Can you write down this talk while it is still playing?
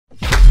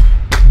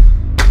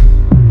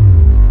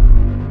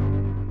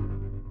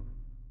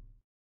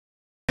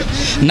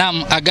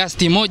Naam,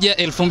 Agosti 1,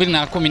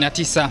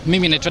 2019.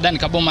 Mimi naitwa Dan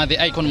Kaboma,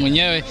 the icon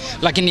mwenyewe,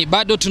 lakini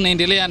bado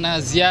tunaendelea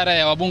na ziara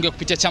ya wabunge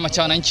kupitia chama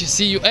cha wananchi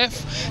CUF,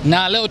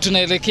 na leo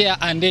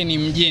tunaelekea Andeni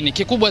mjini.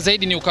 Kikubwa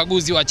zaidi ni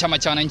ukaguzi wa chama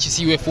cha wananchi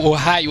CUF,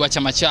 uhai wa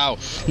chama chao.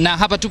 Na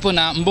hapa tupo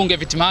na mbunge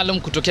viti maalum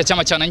kutokea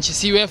chama cha wananchi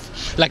CUF,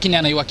 lakini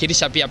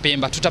anaiwakilisha pia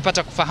Pemba.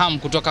 Tutapata kufahamu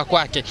kutoka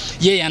kwake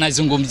yeye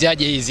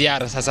anazungumziaje hii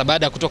ziara sasa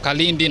baada ya kutoka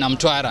Lindi na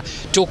Mtwara.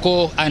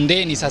 Tuko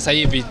Andeni sasa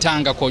hivi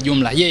Tanga kwa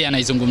ujumla. Yeye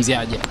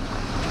anaizungumziaje?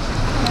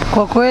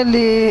 Kwa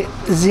kweli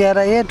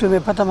ziara yetu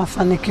imepata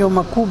mafanikio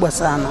makubwa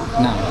sana.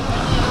 Naam.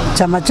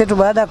 Chama chetu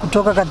baada ya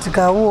kutoka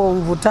katika huo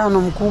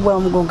mvutano mkubwa,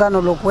 mgongano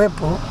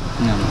uliokuwepo,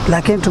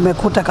 lakini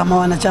tumekuta kama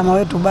wanachama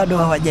wetu bado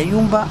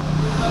hawajayumba,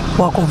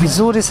 wako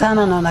vizuri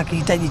sana na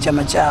wanakihitaji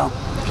chama chao.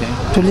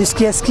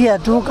 Tulisikia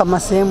tu kama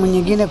sehemu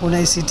nyingine kuna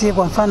ACT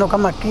kwa mfano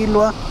kama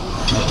Kilwa,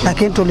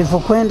 lakini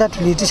tulipokwenda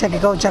tuliitisha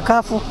kikao cha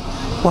kafu,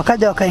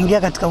 wakaja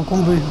wakaingia katika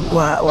ukumbi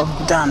wa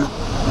mkutano.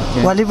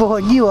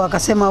 Walivyohojiwa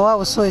wakasema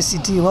wao sio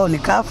ACT, wao ni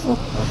kafu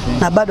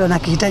na bado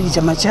wanakihitaji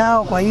chama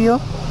chao, kwa hiyo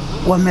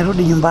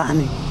wamerudi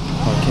nyumbani.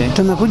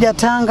 Tumekuja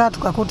Tanga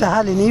tukakuta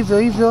hali ni hivyo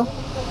hivyo.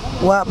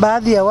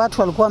 Baadhi ya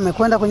watu walikuwa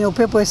wamekwenda kwenye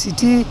upepo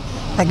ACT,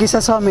 lakini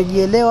sasa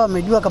wamejielewa,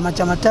 wamejua kama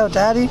chama chao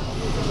tayari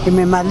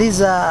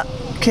imemaliza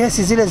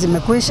kesi zile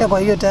zimekwisha, kwa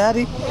hiyo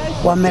tayari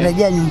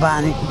wamerejea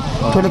nyumbani.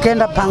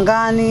 Tulikwenda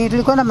Pangani,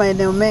 tulikwenda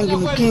maeneo mengi,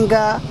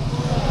 Mkinga,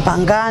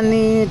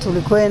 Pangani,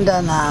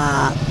 tulikwenda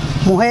na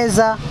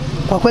Muheza.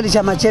 Kwa kweli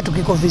chama chetu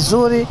kiko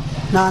vizuri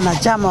na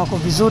wanachama wako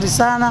vizuri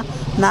sana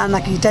na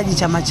anakihitaji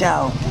chama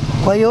chao.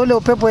 Kwa hiyo ule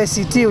upepo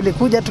ACT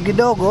ulikuja tu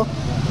kidogo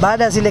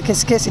baada ya zile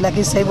kesi,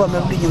 lakini sasa hivi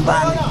wamerudi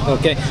nyumbani.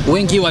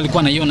 Wengi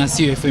walikuwa naiona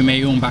CUF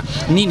imeyumba.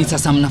 Nini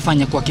sasa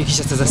mnafanya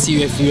kuhakikisha sasa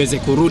CUF iweze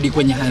kurudi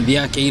kwenye hadhi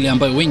yake ile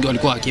ambayo wengi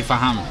walikuwa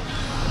wakifahamu?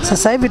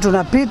 Sasa hivi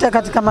tunapita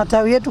katika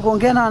matawi yetu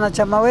kuongea na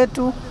wanachama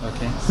wetu,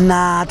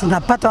 na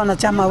tunapata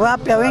wanachama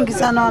wapya wengi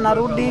sana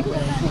wanarudi.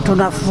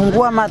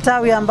 Tunafungua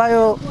matawi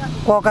ambayo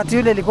kwa wakati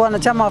ule ilikuwa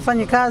wanachama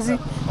wafanyi kazi,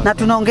 na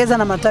tunaongeza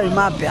na matawi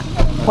mapya.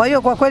 Kwa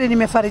hiyo kwa kweli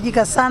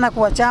nimefarijika sana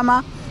kwa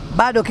chama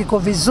bado kiko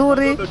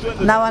vizuri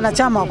na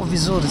wanachama wako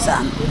vizuri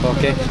sana.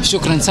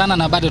 Shukrani sana,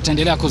 na bado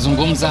tutaendelea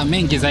kuzungumza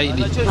mengi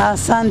zaidi.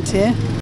 Asante.